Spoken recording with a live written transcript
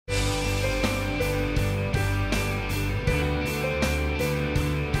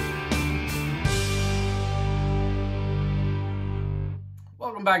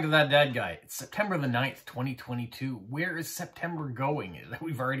Welcome back to That Dad Guy. It's September the 9th, 2022. Where is September going?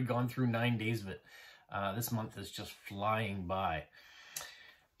 We've already gone through 9 days of it. This month is just flying by.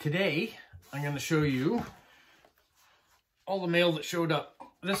 Today, I'm going to show you all the mail that showed up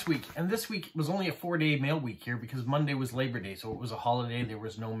this week. And this week was only a 4-day mail week here because Monday was Labor Day, so it was a holiday. There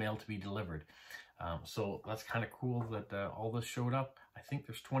was no mail to be delivered. So that's kind of cool that all this showed up. I think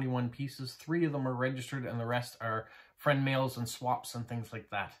there's 21 pieces. 3 of them are registered and the rest are friend mails and swaps and things like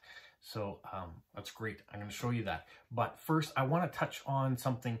that. So that's great. I'm going to show you that. But first, I want to touch on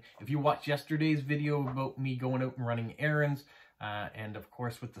something. If you watched yesterday's video about me going out and running errands, and of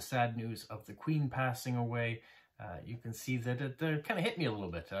course with the sad news of the Queen passing away, you can see that it kind of hit me a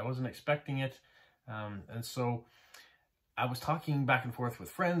little bit. I wasn't expecting it. And so I was talking back and forth with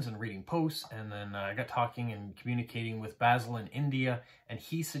friends and reading posts, and then I got talking and communicating with Basil in India, and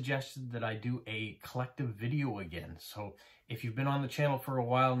he suggested that I do a collective video again. So if you've been on the channel for a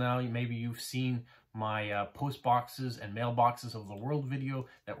while now, maybe you've seen my post boxes and mailboxes of the world video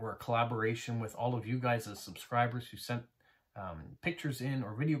that were a collaboration with all of you guys as subscribers who sent pictures in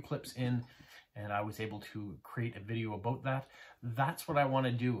or video clips in, and I was able to create a video about that. That's what I want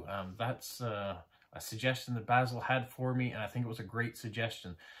to do. That's a suggestion that Basil had for me, and I think it was a great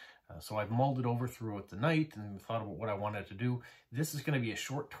suggestion. So I've mulled it over throughout the night and thought about what I wanted to do. This is going to be a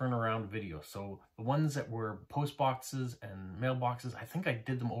short turnaround video. So the ones that were post boxes and mailboxes, I think I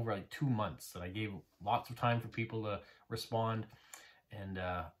did them over like 2 months, that I gave lots of time for people to respond. And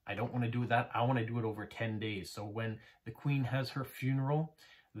I don't want to do that. I want to do it over 10 days. So when the Queen has her funeral,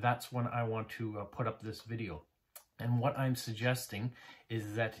 that's when I want to put up this video. And what I'm suggesting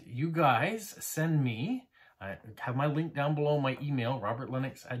is that you guys send me, I have my link down below, my email,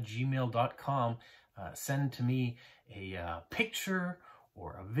 robertlennox@gmail.com. Send to me a picture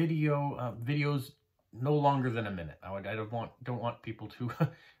or a video. Videos no longer than a minute. I don't want people to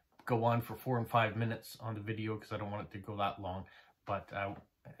go on for 4 and 5 minutes on the video because I don't want it to go that long. But I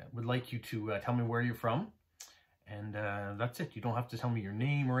would like you to tell me where you're from. And that's it. You don't have to tell me your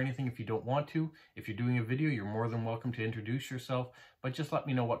name or anything if you don't want to. If you're doing a video, you're more than welcome to introduce yourself, but just let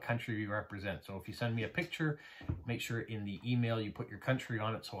me know what country you represent. So if you send me a picture, make sure in the email you put your country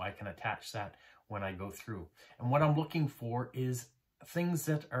on it so I can attach that when I go through. And what I'm looking for is things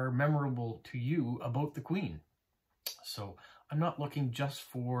that are memorable to you about the Queen. So I'm not looking just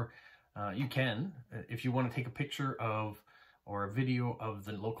for, you can, if you want to take a picture of or a video of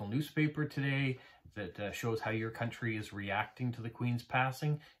the local newspaper today that shows how your country is reacting to the Queen's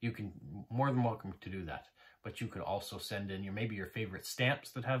passing, you can more than welcome to do that. But you could also send in maybe your favorite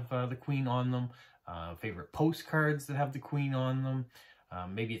stamps that have the Queen on them, favorite postcards that have the Queen on them.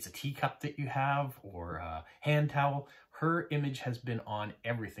 Maybe it's a teacup that you have or a hand towel. Her image has been on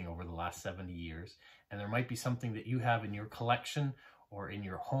everything over the last 70 years. And there might be something that you have in your collection or in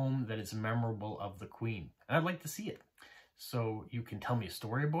your home that is memorable of the Queen. And I'd like to see it. So you can tell me a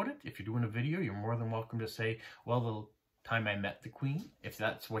story about it. If you're doing a video, you're more than welcome to say, well, the time I met the Queen, if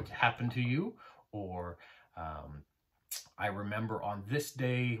that's what happened to you, or I remember on this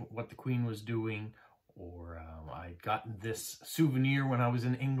day what the Queen was doing, or I'd gotten this souvenir when I was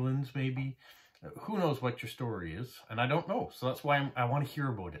in England, maybe. Who knows what your story is? And I don't know. So that's why I want to hear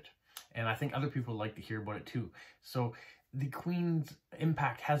about it. And I think other people like to hear about it too. So the Queen's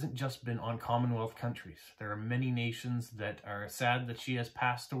impact hasn't just been on Commonwealth countries. There are many nations that are sad that she has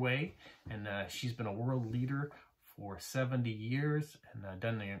passed away, and she's been a world leader for 70 years and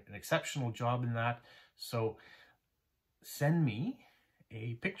done an exceptional job in that. So send me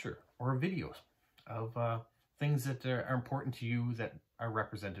a picture or a video of things that are important to you that are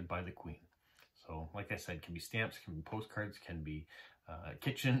represented by the Queen. So like I said, can be stamps, can be postcards, can be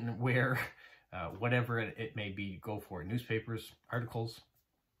kitchenware, whatever it may be. Go for it. Newspapers, articles,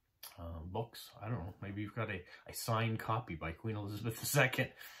 books. I don't know. Maybe you've got a signed copy by Queen Elizabeth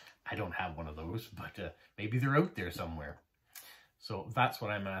II. I don't have one of those, but maybe they're out there somewhere. So that's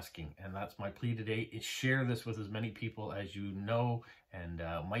what I'm asking, and that's my plea today, is share this with as many people as you know and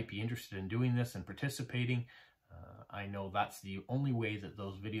might be interested in doing this and participating. I know that's the only way that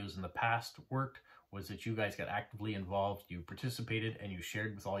those videos in the past worked, was that you guys got actively involved, you participated, and you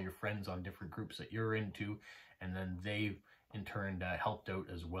shared with all your friends on different groups that you're into, and then they, in turn, helped out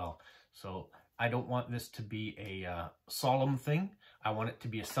as well. So I don't want this to be a solemn thing. I want it to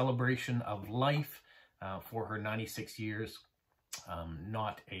be a celebration of life for her 96 years,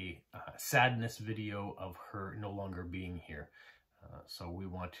 not a sadness video of her no longer being here. So we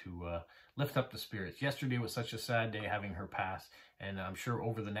want to lift up the spirits. Yesterday was such a sad day having her pass, and I'm sure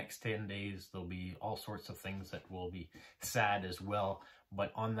over the next 10 days there'll be all sorts of things that will be sad as well.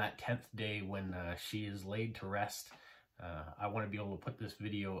 But on that 10th day when she is laid to rest, I want to be able to put this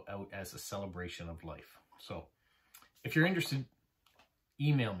video out as a celebration of life. So if you're interested,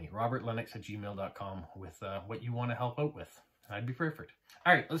 email me, robertlennox@gmail.com, with what you want to help out with. I'd be perfect.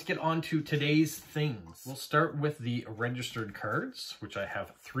 All right, let's get on to today's things. We'll start with the registered cards, which I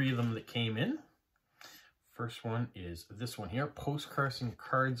have 3 of them that came in. First one is this one here, Postcrossing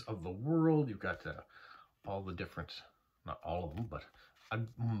Cards of the World. You've got all the different, not all of them, but a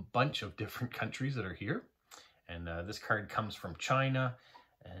bunch of different countries that are here. And this card comes from China,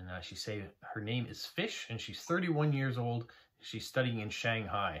 and she say her name is Fish, and she's 31 years old. She's studying in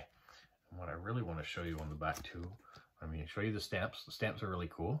Shanghai. And what I really want to show you on the back too, I mean, show you the stamps. The stamps are really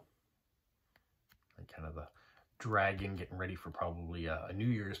cool. And kind of the dragon getting ready for probably a New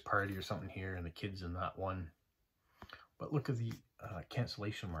Year's party or something here, and the kids in that one. But look at the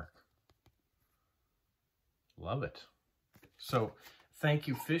cancellation mark. Love it. So thank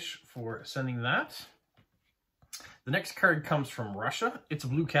you, Fish, for sending that. The next card comes from Russia. It's a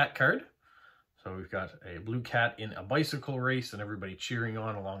blue cat card. So we've got a blue cat in a bicycle race and everybody cheering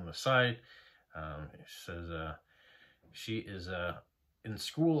on along the side. It says she is in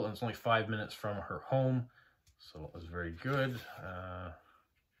school and it's only 5 minutes from her home. So it was very good.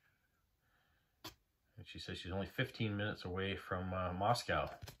 And she says she's only 15 minutes away from Moscow.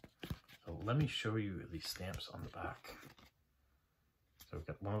 So let me show you the stamps on the back. So we've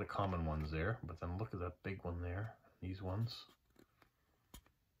got one of the common ones there, but then look at that big one there. These ones.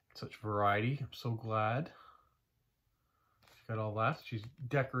 Such variety. I'm so glad. She's got all that. She's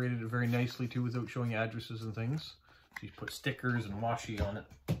decorated it very nicely too without showing addresses and things. She's put stickers and washi on it.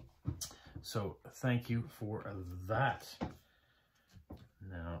 So thank you for that.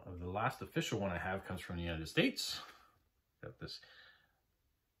 Now, the last official one I have comes from the United States. Got this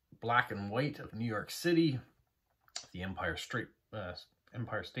black and white of New York City. The Empire State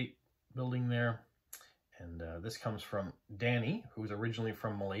Building there. And this comes from Danny, who's originally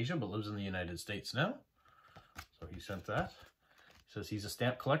from Malaysia, but lives in the United States now. So he sent that. He says he's a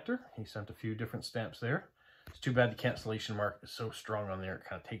stamp collector. He sent a few different stamps there. It's too bad the cancellation mark is so strong on there. It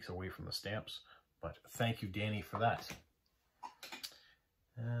kind of takes away from the stamps. But thank you, Danny, for that.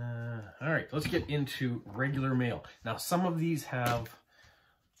 All right, let's get into regular mail. Now, some of these have,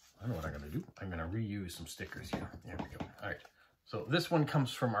 I know what I'm going to do. I'm going to reuse some stickers here. There we go. All right. So this one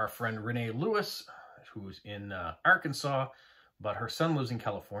comes from our friend Renee Lewis, who's in Arkansas, but her son lives in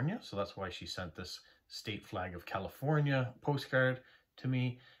California, so that's why she sent this state flag of California postcard to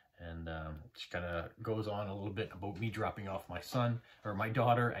me. And she kind of goes on a little bit about me dropping off my son, or my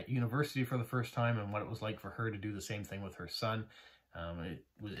daughter, at university for the first time, and what it was like for her to do the same thing with her son. It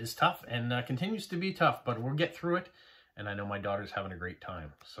is tough and continues to be tough, but we'll get through it. And I know my daughter's having a great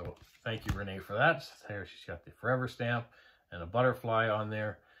time. So thank you, Renee, for that. There, she's got the forever stamp and a butterfly on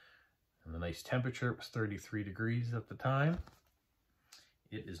there. And the nice temperature, it was 33 degrees at the time.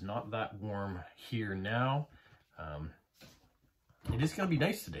 It is not that warm here now. It is going to be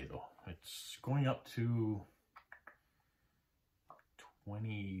nice today, though. It's going up to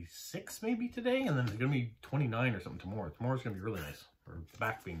 26 maybe today, and then it's going to be 29 or something tomorrow. Tomorrow's going to be really nice, or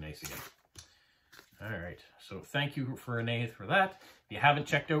back being nice again. All right, so thank you for Renee for that. If you haven't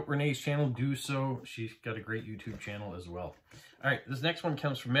checked out Renee's channel, do so. She's got a great YouTube channel as well. All right, this next one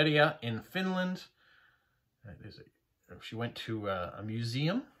comes from Media in Finland. She went to a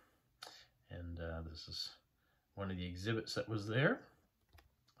museum, and this is one of the exhibits that was there.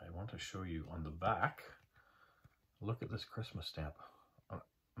 I want to show you on the back. Look at this Christmas stamp.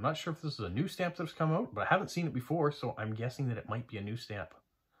 I'm not sure if this is a new stamp that's come out, but I haven't seen it before, so I'm guessing that it might be a new stamp.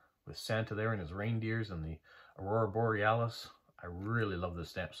 With Santa there and his reindeers and the Aurora Borealis. I really love this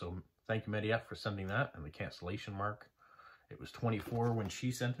stamp, so thank you, Media, for sending that, and the cancellation mark. It was 24 when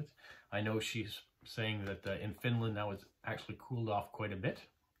she sent it. I know she's saying that in Finland now it's actually cooled off quite a bit.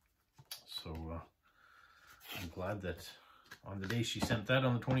 So I'm glad that on the day she sent that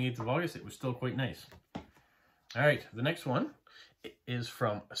on the 28th of August, it was still quite nice. All right, the next one is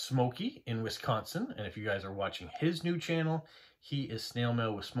from Smokey in Wisconsin. And if you guys are watching his new channel, he is Snail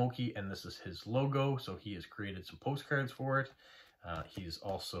Mail with Smokey, and this is his logo. So he has created some postcards for it. He's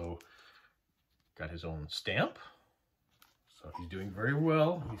also got his own stamp. So he's doing very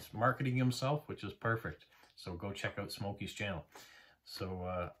well. He's marketing himself, which is perfect. So go check out Smokey's channel. So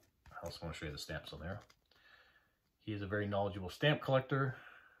I also want to show you the stamps on there. He is a very knowledgeable stamp collector.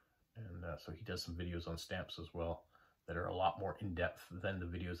 And so he does some videos on stamps as well that are a lot more in-depth than the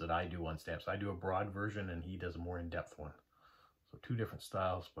videos that I do on stamps. I do a broad version and he does a more in-depth one. So two different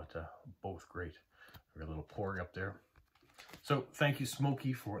styles, but both great. We got a little porg up there. So thank you,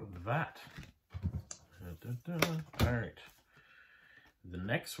 Smokey, for that. All right. The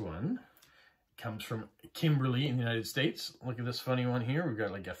next one comes from Kimberly in the United States. Look at this funny one here. We've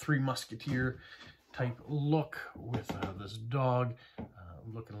got like a Three Musketeer type look with this dog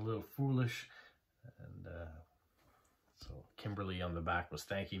looking a little foolish. And so Kimberly on the back was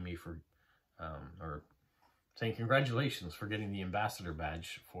thanking me for, or saying congratulations for getting the ambassador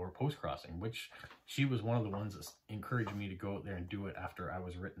badge for Postcrossing, which she was one of the ones that encouraged me to go out there and do it after I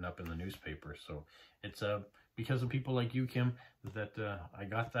was written up in the newspaper. So it's because of people like you, Kim, that I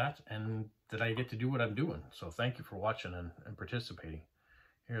got that and that I get to do what I'm doing. So thank you for watching and participating.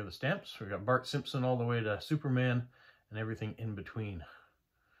 Here are the stamps. We got Bart Simpson all the way to Superman and everything in between.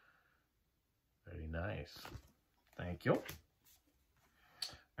 Very nice. Thank you.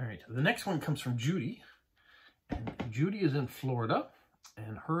 All right, the next one comes from Judy. And Judy is in Florida,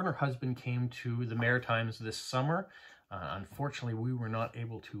 and her and her husband came to the Maritimes this summer. Unfortunately, we were not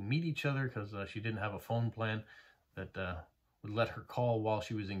able to meet each other because she didn't have a phone plan that would let her call while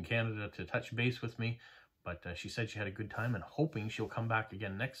she was in Canada to touch base with me. But she said she had a good time and hoping she'll come back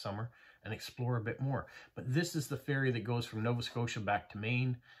again next summer and explore a bit more. But this is the ferry that goes from Nova Scotia back to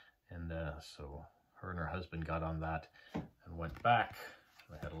Maine. And so her and her husband got on that and went back.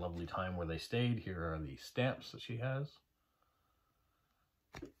 They had a lovely time where they stayed. Here are the stamps that she has.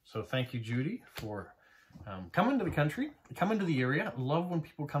 So thank you, Judy, for coming to the country, coming to the area. I love when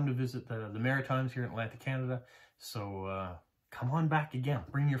people come to visit the Maritimes here in Atlantic Canada. So come on back again.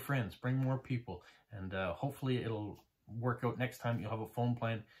 Bring your friends, bring more people. And hopefully it'll work out next time. You'll have a phone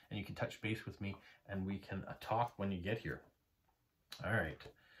plan and you can touch base with me and we can talk when you get here. All right.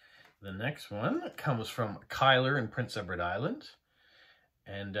 The next one comes from Kyler in Prince Edward Island.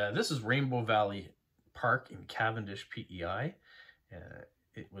 And this is Rainbow Valley Park in Cavendish, PEI.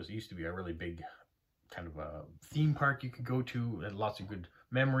 It used to be a really big kind of a theme park you could go to. It had lots of good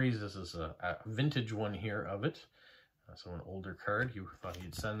memories. This is a vintage one here of it. So an older card. You thought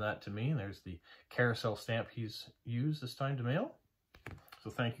he'd send that to me. And there's the carousel stamp he's used this time to mail. So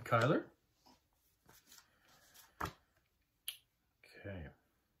thank you, Kyler. Okay.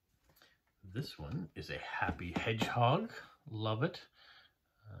 This one is a Happy Hedgehog. Love it.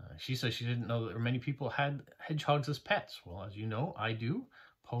 She says she didn't know that there were many people had hedgehogs as pets. Well, as you know, I do.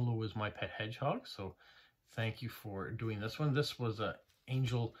 Polo is my pet hedgehog, so thank you for doing this one. This was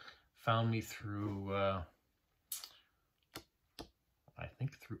Angel found me through, I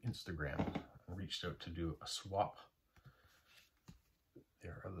think through Instagram. I reached out to do a swap.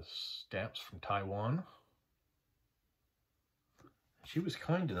 There are the stamps from Taiwan. She was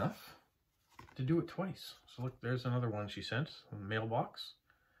kind enough to do it twice. So look, there's another one she sent, a mailbox.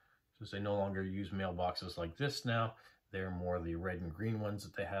 They no longer use mailboxes like this now. They're more the red and green ones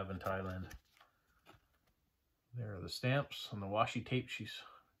that they have in Thailand. There are the stamps and the washi tape she's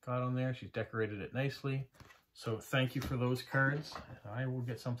got on there. She's decorated it nicely. So thank you for those cards. I will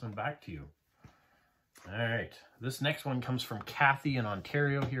get something back to you. All right. This next one comes from Kathy in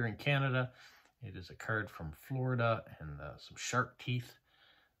Ontario here in Canada. It is a card from Florida and some shark teeth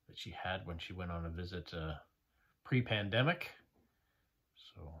that she had when she went on a visit pre-pandemic.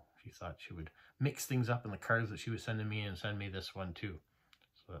 So she thought she would mix things up in the cards that she was sending me and send me this one too.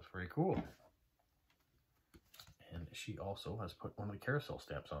 So that's very cool. And she also has put one of the carousel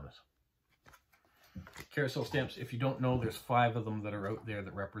stamps on it. Carousel stamps, if you don't know, there's 5 of them that are out there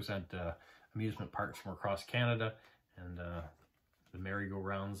that represent amusement parks from across Canada and the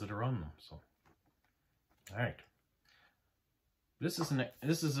merry-go-rounds that are on them. So, all right.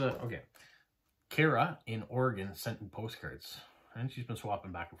 Okay. Kara in Oregon sent me postcards. And she's been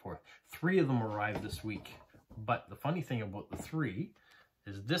swapping back and forth. 3 of them arrived this week. But the funny thing about the 3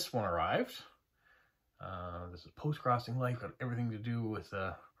 is this one arrived. This is Postcrossing Life. Got everything to do with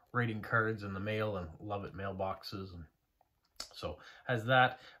writing cards in the mail and love it mailboxes. And so has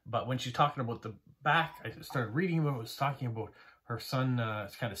that. But when she's talking about the back, I started reading about it. It was talking about her son.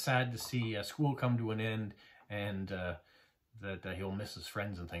 It's kind of sad to see school come to an end and that he'll miss his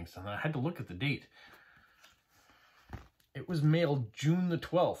friends and things. And I had to look at the date. It was mailed June the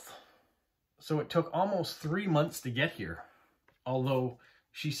 12th. So it took almost 3 months to get here. Although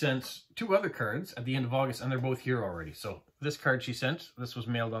she sent 2 other cards at the end of August and they're both here already. So this card she sent, this was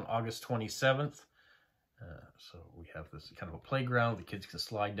mailed on August 27th. So we have this kind of a playground. The kids can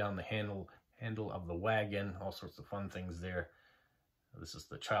slide down the handle of the wagon. All sorts of fun things there. This is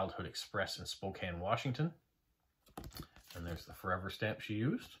the Childhood Express in Spokane, Washington. And there's the Forever stamp she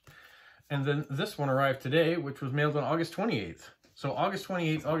used. And then this one arrived today, which was mailed on August 28th. So August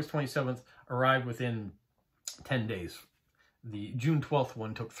 28th, August 27th arrived within 10 days. The June 12th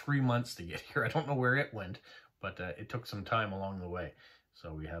one took 3 months to get here. I don't know where it went, but it took some time along the way.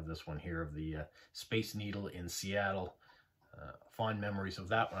 So we have this one here of the Space Needle in Seattle. fond memories of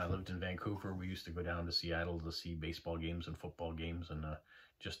that when I lived in Vancouver. We used to go down to Seattle to see baseball games and football games and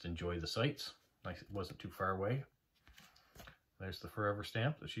just enjoy the sights. Nice, it wasn't too far away. There's the forever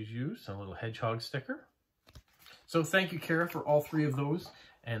stamp that she's used, and a little hedgehog sticker. So thank you, Kara, for all 3 of those.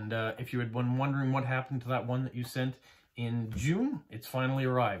 And if you had been wondering what happened to that one that you sent in June, it's finally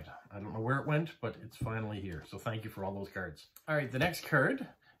arrived. I don't know where it went, but it's finally here. So thank you for all those cards. All right, the next card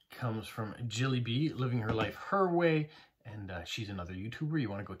comes from Jilly B, Living Her Life Her Way. And she's another YouTuber. You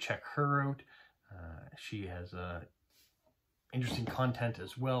want to go check her out. She has interesting content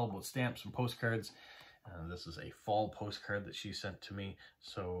as well about stamps and postcards. This is a fall postcard that she sent to me.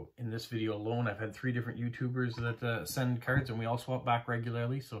 So in this video alone, I've had 3 different YouTubers that send cards, and we all swap back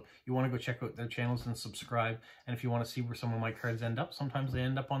regularly. So you want to go check out their channels and subscribe. And if you want to see where some of my cards end up, sometimes they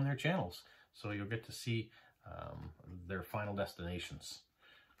end up on their channels. So you'll get to see their final destinations.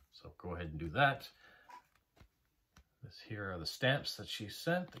 So go ahead and do that. This here are the stamps that she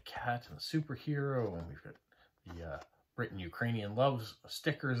sent, the cat and the superhero, and we've got the Britain Ukrainian Loves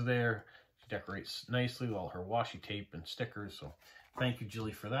stickers there. She decorates nicely with all her washi tape and stickers, so thank you,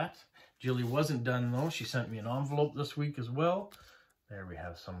 Jilly, for that. Jilly wasn't done, though. She sent me an envelope this week as well. There we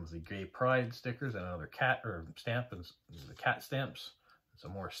have some of the Gay Pride stickers and another cat or stamp, and the cat stamps.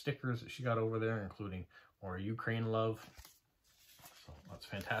 Some more stickers that she got over there, including more Ukraine love. So that's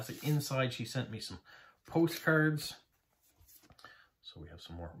fantastic. Inside, she sent me some postcards. So we have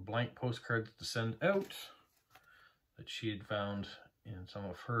some more blank postcards to send out that she had found in some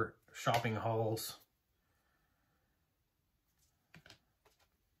of her shopping hauls.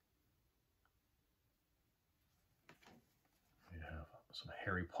 We have some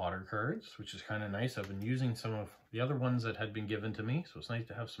Harry Potter cards, which is kind of nice. I've been using some of the other ones that had been given to me, so it's nice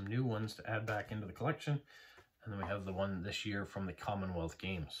to have some new ones to add back into the collection. And then we have the one this year from the Commonwealth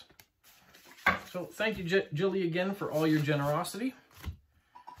Games. So thank you, Jilly, again for all your generosity.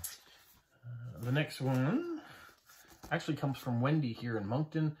 The next one actually comes from Wendy here in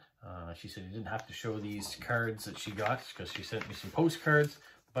Moncton. She said you didn't have to show these cards that she got because she sent me some postcards,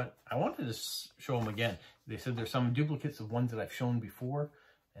 but I wanted to show them again. They said there's some duplicates of ones that I've shown before,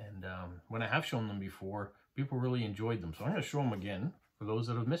 and when I have shown them before, people really enjoyed them. So I'm going to show them again for those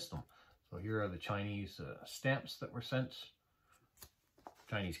that have missed them. So here are the Chinese stamps that were sent,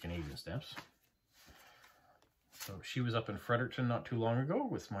 Chinese-Canadian stamps. So she was up in Fredericton not too long ago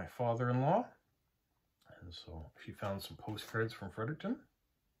with my father-in-law. And so she found some postcards from Fredericton.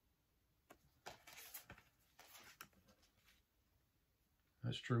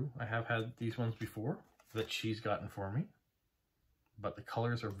 That's true. I have had these ones before that she's gotten for me. But the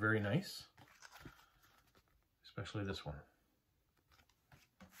colors are very nice. Especially this one.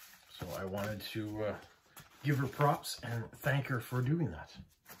 So I wanted to give her props and thank her for doing that.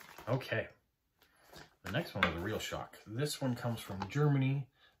 Okay. The next one is a real shock. This one comes from Germany.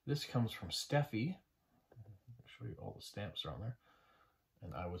 This comes from Steffi. I'll show you all the stamps are on there.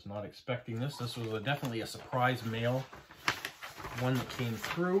 And I was not expecting this. This was definitely a surprise mail. One that came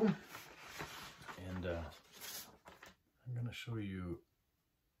through. And I'm going to show you.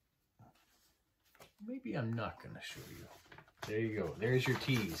 Maybe I'm not going to show you. There you go. There's your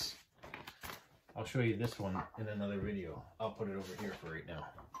tease. I'll show you this one in another video. I'll put it over here for right now.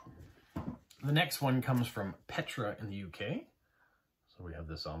 The next one comes from Petra in the UK. So we have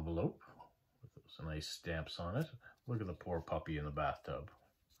this envelope with some nice stamps on it. Look at the poor puppy in the bathtub.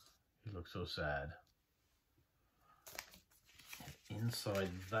 He looks so sad. And inside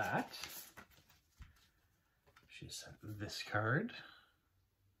that, she sent this card,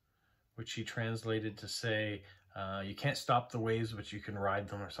 which she translated to say, you can't stop the waves, but you can ride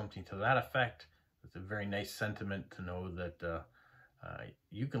them, or something to that effect. It's a very nice sentiment to know that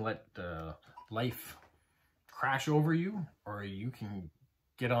you can let life crash over you, or you can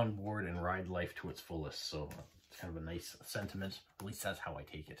get on board and ride life to its fullest. So it's kind of a nice sentiment. At least that's how I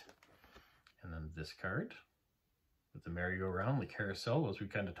take it. And then this card with the merry-go-round, the carousel, as we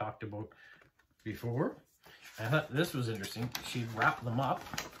kind of talked about before. I thought this was interesting. She wrapped them up.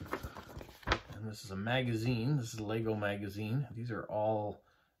 And this is a magazine. This is a Lego magazine. These are all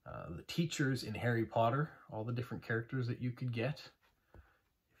the teachers in Harry Potter, all the different characters that you could get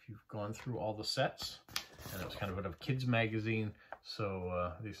if you've gone through all the sets. And it was kind of a kids magazine,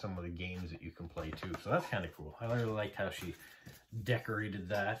 so these are some of the games that you can play too. So that's kind of cool. I really liked how she decorated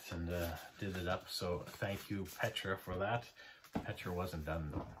that and did it up. So thank you, Petra, for that. Petra wasn't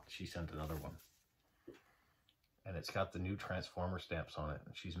done though. She sent another one. And it's got the new Transformer stamps on it.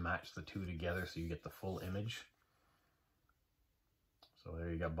 And she's matched the two together so you get the full image. So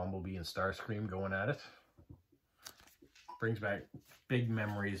there you got Bumblebee and Starscream going at it. brings back big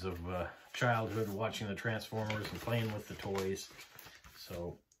memories of childhood, watching the Transformers and playing with the toys.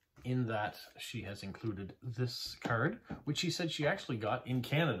 So in that, she has included this card, which she said she actually got in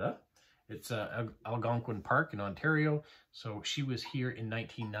Canada. It's Algonquin Park in Ontario. So she was here in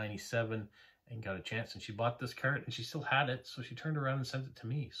 1997 and got a chance, and she bought this card, and she still had it, so she turned around and sent it to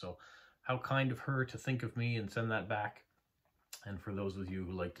me. So how kind of her to think of me and send that back. And for those of you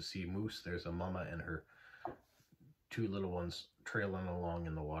who like to see moose, there's a mama and her 2 little ones trailing along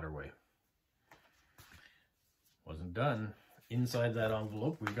in the waterway. Wasn't done. Inside that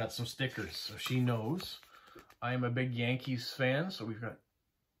envelope, we've got some stickers. So she knows I am a big Yankees fan, so we've got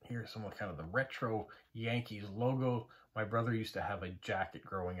here some kind of the retro Yankees logo. My brother used to have a jacket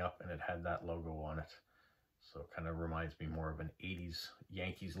growing up, and it had that logo on it. So it kind of reminds me more of an 80s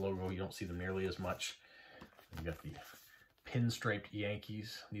Yankees logo. You don't see them nearly as much. We've got the pinstriped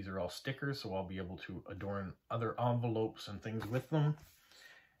Yankees. These are all stickers, so I'll be able to adorn other envelopes and things with them.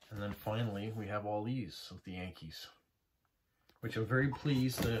 And then finally, we have all these of the Yankees, which I'm very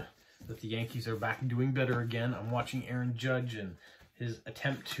pleased that the Yankees are back doing better again. I'm watching Aaron Judge and his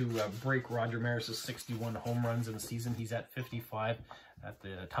attempt to break Roger Maris's 61 home runs in the season. He's at 55 at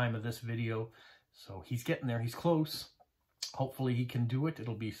the time of this video. So he's getting there. He's close. Hopefully he can do it.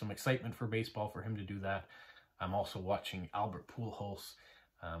 It'll be some excitement for baseball for him to do that. I'm also watching Albert Pujols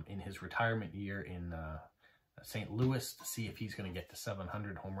in his retirement year in St. Louis to see if he's going to get to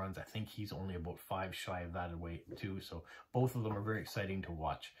 700 home runs. I think he's only about 5 shy of that away too. So both of them are very exciting to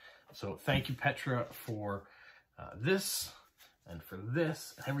watch. So thank you, Petra, for this and for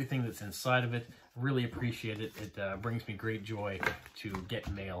this, everything that's inside of it. Really appreciate it. It brings me great joy to get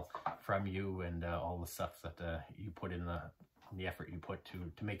mail from you and all the stuff that you put in the effort you put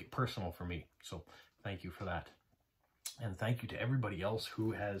to make it personal for me. So thank you for that. And thank you to everybody else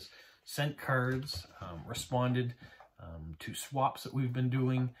who has sent cards, responded to swaps that we've been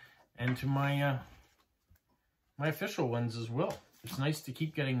doing, and to my my official ones as well. It's nice to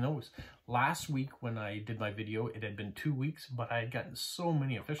keep getting those. Last week when I did my video, it had been 2 weeks, but I had gotten so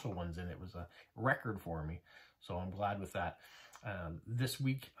many official ones in. It was a record for me, so I'm glad with that. This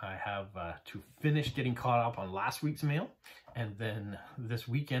week I have to finish getting caught up on last week's mail, and then this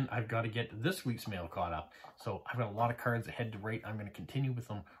weekend I've got to get this week's mail caught up. So I've got a lot of cards ahead to write. I'm going to continue with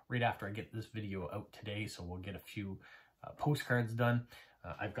them right after I get this video out today, so we'll get a few postcards done.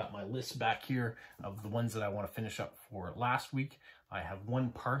 I've got my list back here of the ones that I want to finish up for last week. I have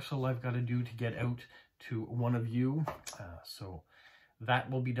one parcel I've got to do to get out to one of you, so that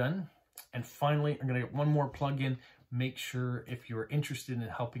will be done. And finally, I'm going to get one more plug in. Make sure if you're interested in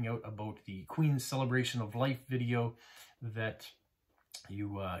helping out about the Queen's Celebration of Life video that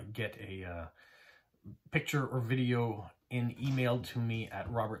you get a picture or video emailed to me at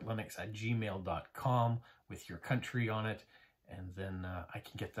robertlennox@gmail.com with your country on it. And then I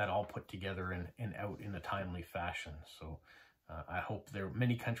can get that all put together and out in a timely fashion. So I hope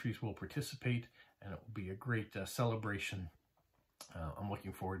many countries will participate, and it will be a great celebration. I'm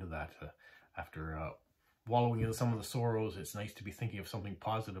looking forward to that. After wallowing in some of the sorrows, it's nice to be thinking of something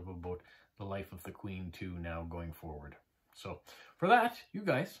positive about the life of the Queen too now going forward. So for that, you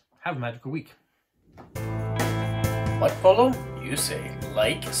guys have a magical week. What, Polo? You say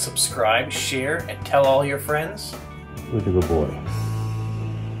like, subscribe, share, and tell all your friends. Who's a good boy?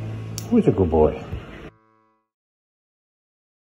 Who's a good boy?